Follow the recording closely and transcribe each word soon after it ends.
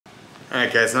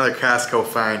Alright guys, another Costco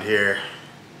find here.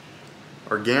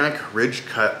 Organic ridge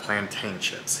cut plantain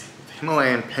chips.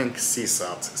 Himalayan pink sea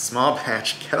salt. Small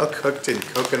batch, kettle cooked in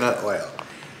coconut oil.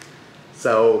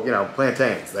 So, you know,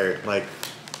 plantains, they're like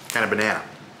kind of banana.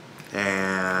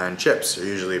 And chips are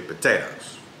usually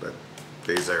potatoes, but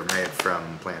these are made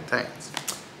from plantains.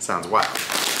 Sounds wild.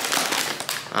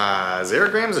 0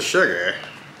 grams of sugar.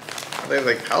 Are they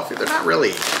like healthy? They're not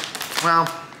really,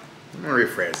 well, let me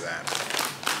rephrase that.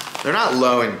 They're not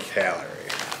low in calorie,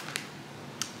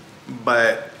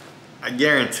 but I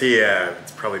guarantee you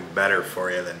it's probably better for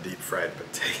you than deep fried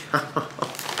potato.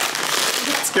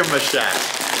 Let's give them a shot.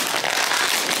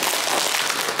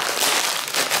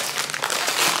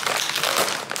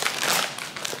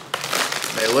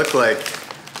 They look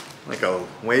like a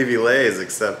wavy Lay's,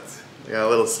 except they got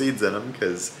little seeds in them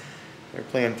because they're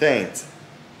plantains.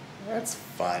 That's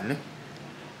fun.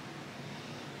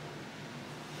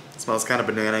 Smells kind of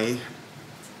banana-y.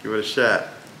 Give it a shot.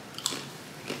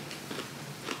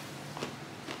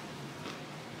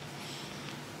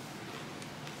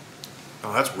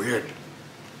 Oh, that's weird.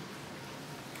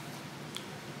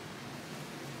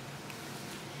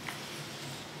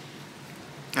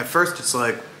 At first it's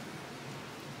like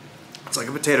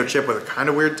a potato chip with a kind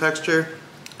of weird texture,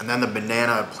 and then the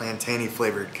banana plantain-y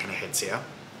flavor kind of hits you.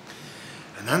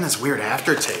 And then this weird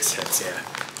aftertaste hits you.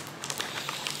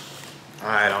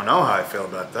 I don't know how I feel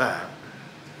about that.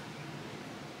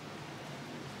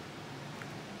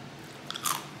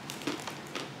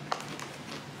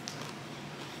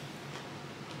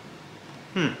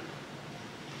 I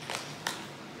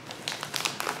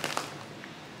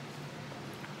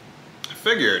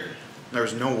figured there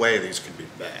was no way these could be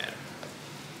bad,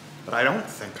 but I don't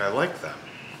think I like them.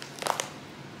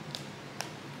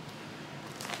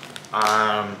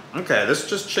 Okay, this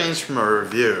just changed from a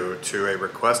review to a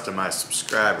request of my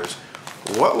subscribers.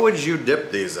 What would you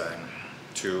dip these in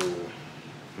to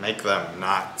make them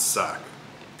not suck?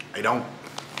 I don't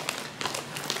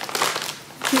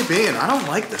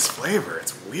like this flavor.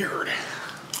 It's weird.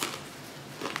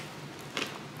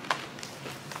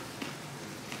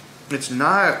 It's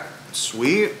not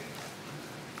sweet,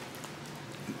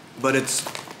 but it's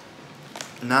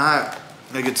not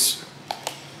like it's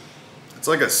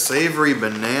like a savory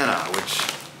banana, which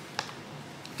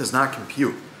does not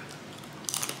compute.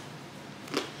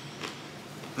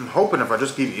 I'm hoping if I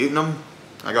just keep eating them,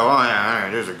 I go, oh yeah,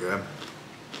 alright, these are good.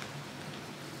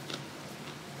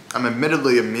 I'm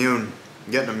admittedly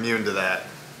getting immune to that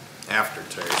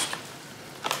aftertaste.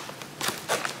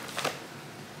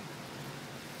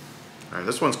 Alright,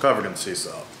 this one's covered in sea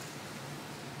salt.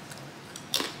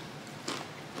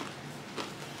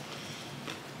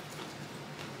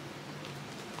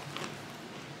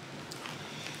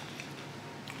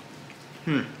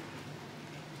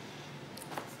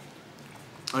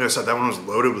 Like I said, that one was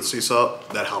loaded with sea salt.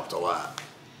 That helped a lot.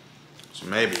 So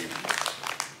maybe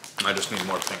I just need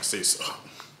more pink sea salt.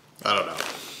 I don't know.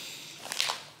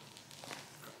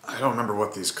 I don't remember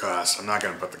what these cost. I'm not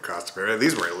gonna put the cost of it.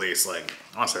 These were at least like,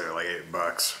 I wanna say they're like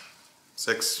 $8.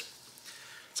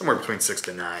 Somewhere between 6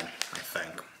 to 9, I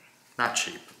think. Not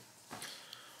cheap.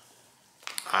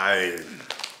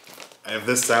 If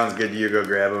this sounds good to you, go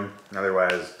grab them.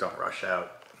 Otherwise, don't rush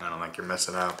out. I don't think you're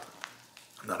missing out.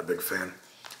 I'm not a big fan.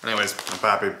 Anyways, I'm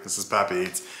Poppy. This is Poppy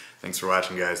Eats. Thanks for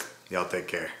watching, guys. Y'all take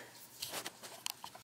care.